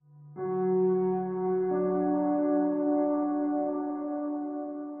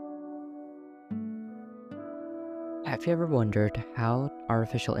Have you ever wondered how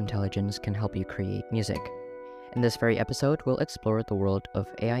artificial intelligence can help you create music? In this very episode, we'll explore the world of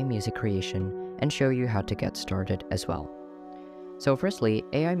AI music creation and show you how to get started as well. So firstly,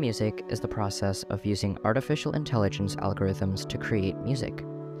 AI music is the process of using artificial intelligence algorithms to create music.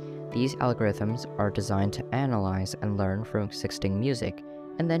 These algorithms are designed to analyze and learn from existing music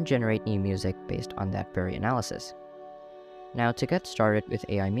and then generate new music based on that very analysis. Now, to get started with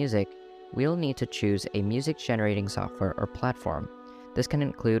AI music, we'll need to choose a music generating software or platform. This can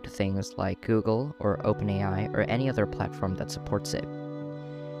include things like Google or OpenAI or any other platform that supports it.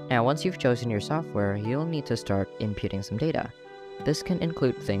 Now, once you've chosen your software, you'll need to start inputting some data. This can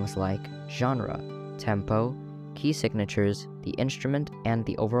include things like genre, tempo, key signatures, the instrument, and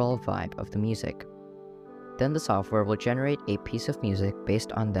the overall vibe of the music. Then the software will generate a piece of music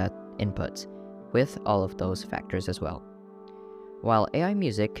based on that inputs, with all of those factors as well. While AI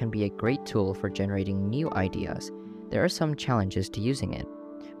music can be a great tool for generating new ideas, there are some challenges to using it.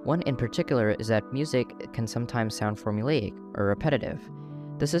 One in particular is that music can sometimes sound formulaic or repetitive.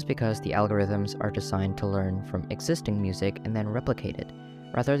 This is because the algorithms are designed to learn from existing music and then replicate it,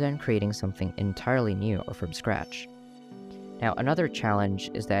 rather than creating something entirely new or from scratch. Now, another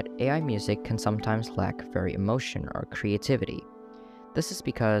challenge is that AI music can sometimes lack very emotion or creativity. This is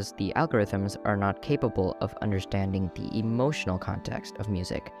because the algorithms are not capable of understanding the emotional context of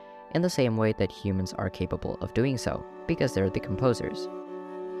music in the same way that humans are capable of doing so, because they're the composers.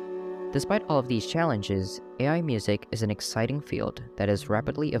 Despite all of these challenges, AI music is an exciting field that is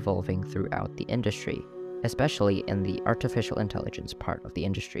rapidly evolving throughout the industry, especially in the artificial intelligence part of the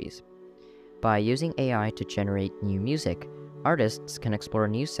industries. By using AI to generate new music, artists can explore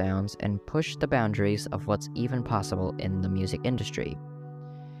new sounds and push the boundaries of what's even possible in the music industry.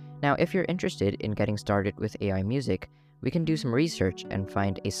 Now, if you're interested in getting started with AI music, we can do some research and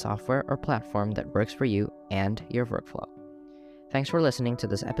find a software or platform that works for you and your workflow. Thanks for listening to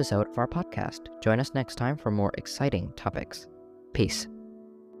this episode of our podcast. Join us next time for more exciting topics. Peace.